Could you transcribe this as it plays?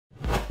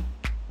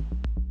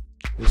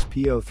This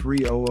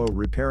P0300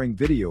 repairing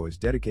video is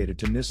dedicated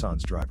to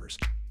Nissan's drivers.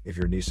 If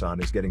your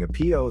Nissan is getting a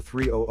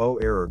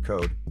P0300 error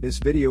code, this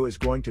video is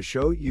going to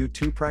show you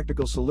 2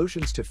 practical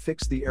solutions to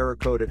fix the error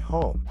code at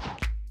home.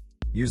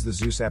 Use the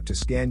Zeus app to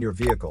scan your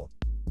vehicle.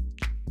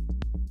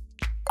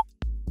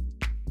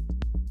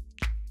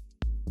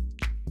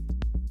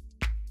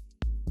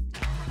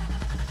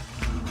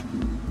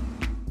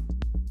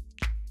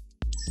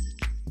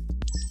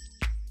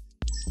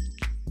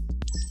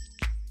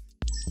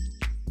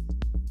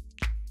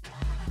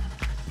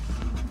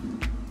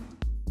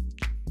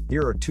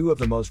 Here are 2 of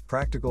the most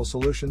practical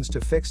solutions to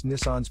fix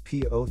Nissan's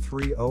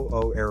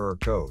P0300 error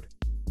code.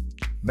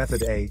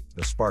 Method A,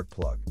 the spark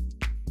plug.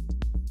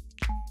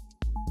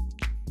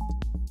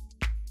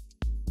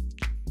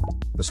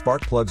 The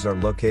spark plugs are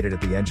located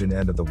at the engine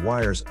end of the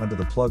wires under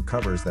the plug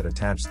covers that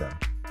attach them.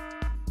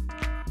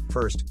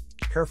 First,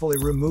 carefully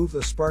remove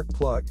the spark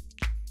plug.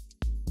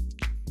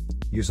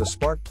 Use a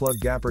spark plug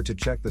gapper to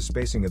check the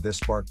spacing of this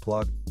spark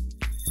plug.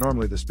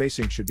 Normally the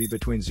spacing should be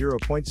between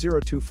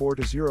 0.024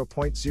 to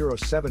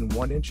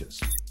 0.071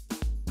 inches.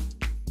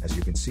 As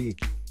you can see,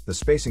 the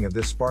spacing of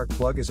this spark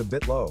plug is a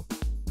bit low.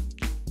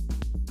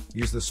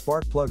 Use the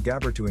spark plug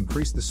gapper to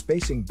increase the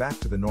spacing back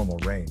to the normal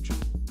range.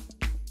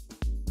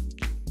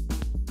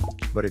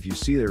 But if you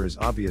see there is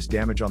obvious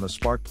damage on the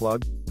spark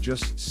plug,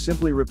 just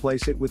simply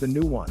replace it with a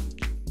new one.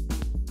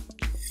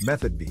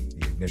 Method B,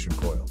 the ignition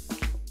coil.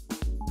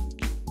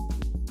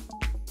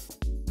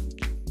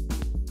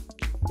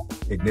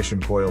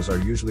 Ignition coils are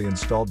usually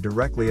installed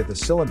directly at the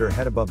cylinder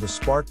head above the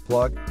spark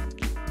plug.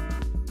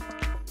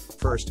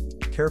 First,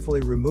 carefully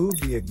remove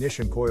the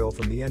ignition coil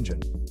from the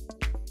engine.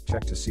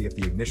 Check to see if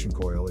the ignition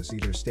coil is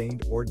either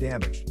stained or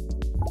damaged.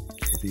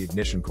 If the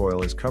ignition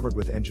coil is covered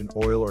with engine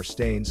oil or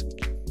stains,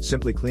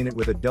 simply clean it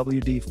with a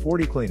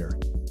WD-40 cleaner.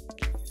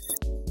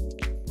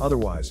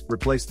 Otherwise,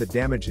 replace the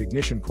damaged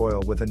ignition coil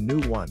with a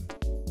new one.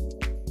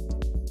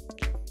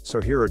 So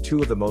here are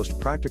 2 of the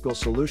most practical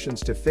solutions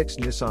to fix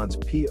Nissan's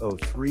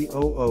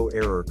P0300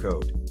 error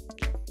code.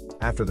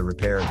 After the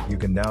repair, you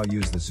can now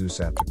use the Zeus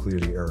app to clear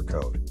the error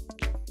code.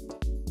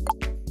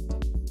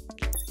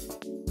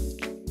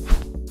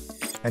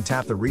 And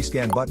tap the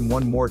rescan button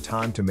one more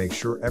time to make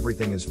sure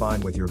everything is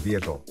fine with your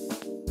vehicle.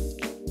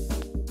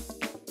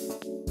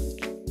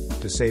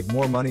 To save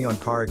more money on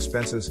car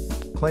expenses,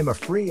 claim a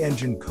free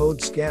engine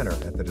code scanner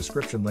at the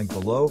description link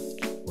below,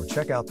 or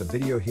check out the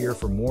video here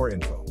for more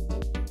info.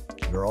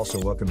 You're also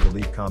welcome to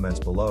leave comments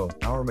below.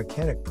 Our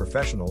mechanic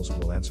professionals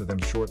will answer them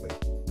shortly.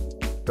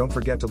 Don't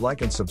forget to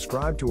like and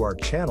subscribe to our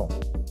channel.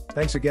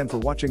 Thanks again for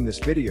watching this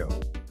video.